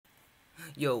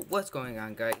Yo, what's going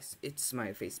on, guys? It's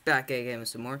Smiley Face back again with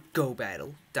some more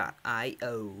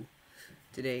GoBattle.io.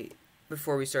 Today,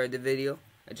 before we started the video,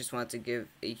 I just want to give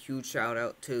a huge shout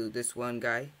out to this one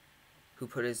guy who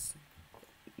put his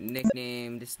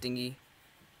nickname, this thingy,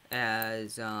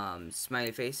 as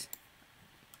Smiley Face.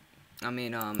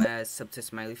 As sub to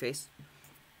Smiley Face.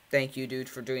 Thank you, dude,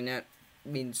 for doing that.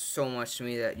 It means so much to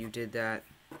me that you did that.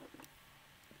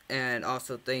 And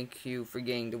also thank you for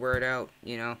getting the word out,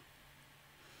 you know.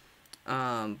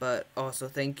 But also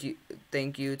thank you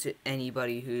to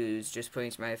anybody who's just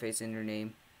putting Smiley Face in their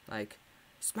name, like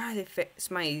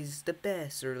Smiley's the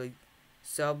best, or like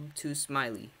sub to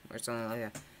Smiley or something like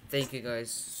that. Thank you guys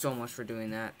so much for doing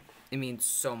that. It means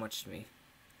so much to me.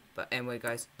 But anyway,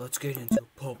 guys, let's get into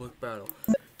public battle.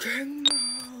 King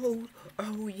mode.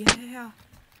 Oh yeah.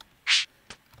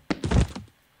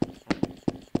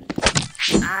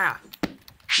 Ah.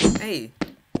 Hey.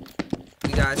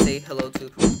 We gotta say hello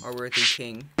to our worthy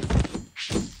king.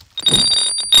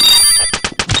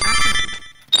 Ah!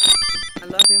 I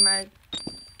love you, my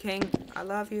king. I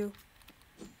love you.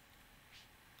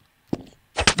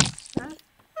 Ah!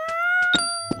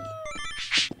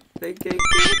 The king.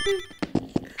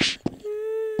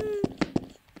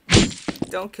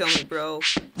 Don't kill me, bro.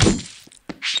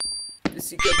 Is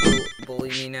he gonna bully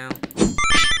me now?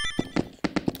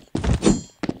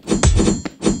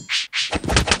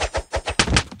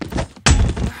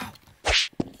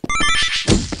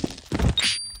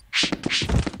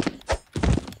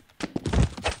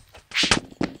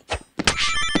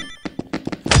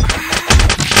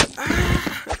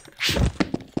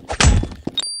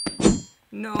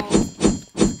 No,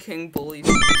 King bullies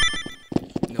me.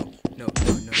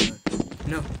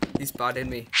 No, he spotted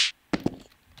me.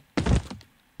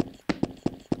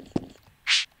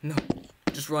 No,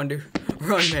 just run, dude.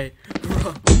 Run, mate.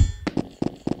 Run.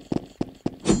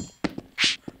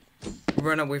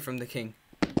 Run away from the king.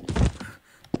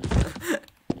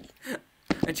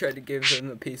 I tried to give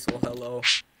him a peaceful hello.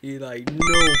 He like,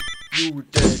 no, you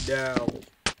dead now.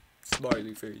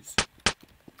 Smiley face.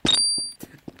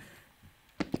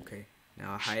 Okay,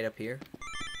 now I'll hide up here.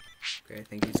 Okay, I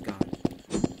think he's gone.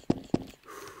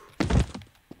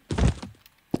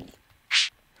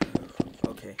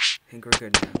 Okay, I think we're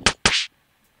good now.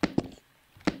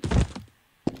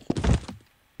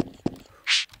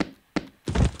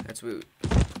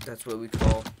 That's what we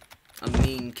call a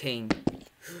mean king.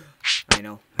 I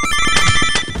know.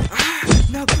 Ah!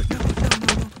 No!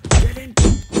 Get in!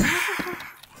 Ah!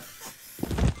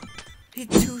 He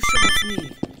two-shots me.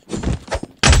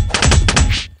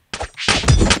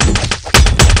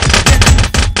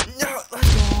 No!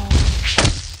 Let's go!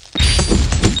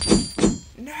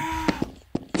 No!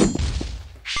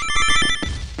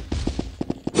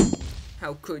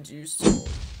 How could you so?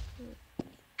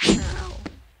 How?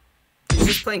 He's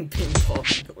just playing ping pong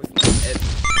with my head.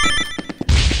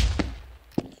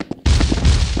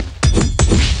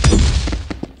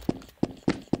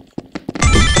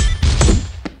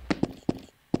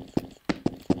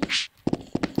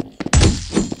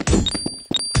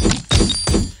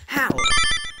 How?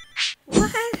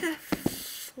 What the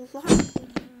fuck?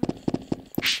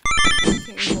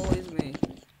 King bullies me.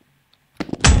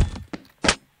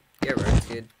 Get wrecked,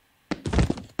 kid.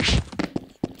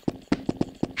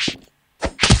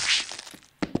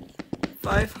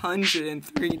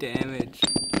 $503 damage.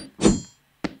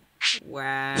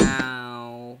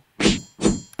 Wow.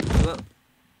 Whoa.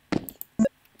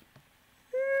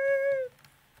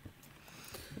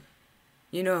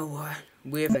 You know what?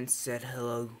 We haven't said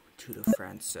hello to the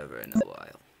France server in a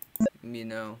while. You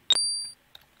know.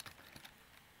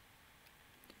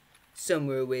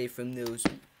 Somewhere away from those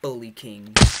bully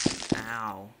kings.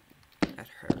 Ow. That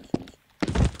hurt.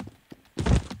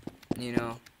 You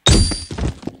know.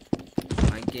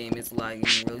 My game is lagging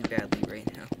really badly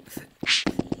right now.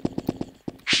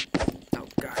 Oh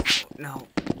god, no.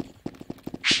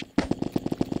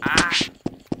 Ah!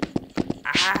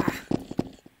 Ah!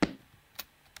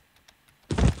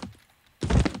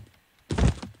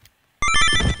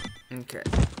 Okay.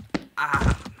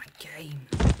 Ah, my game.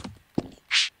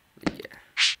 But yeah.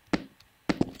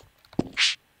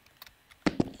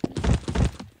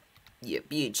 Yeah,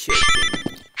 be a chill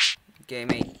king. Okay,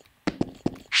 mate.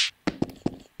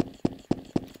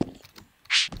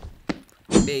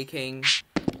 Big king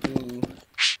who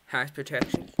has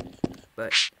protection,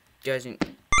 but doesn't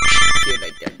feel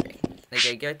like that thing. Like,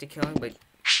 I get to kill him, but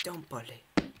don't bully.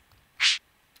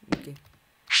 Okay.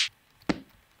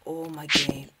 Oh, my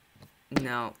game.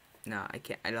 No, I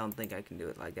can't. I don't think I can do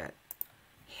it like that.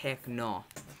 Heck no.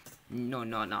 No.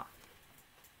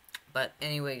 But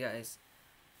anyway, guys,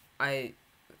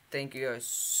 thank you guys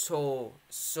so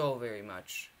very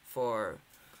much for,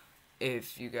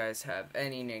 if you guys have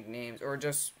any nicknames, or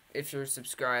just if you're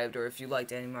subscribed, or if you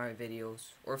liked any of my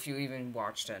videos, or if you even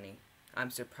watched any.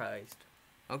 I'm surprised.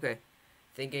 Okay.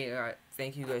 Thank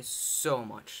you guys so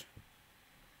much.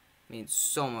 It means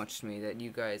so much to me that you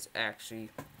guys actually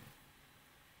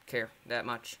care that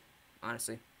much,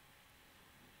 honestly.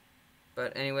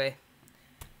 But anyway,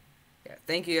 yeah,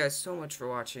 thank you guys so much for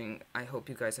watching. I hope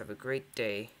you guys have a great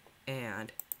day,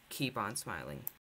 and keep on smiling.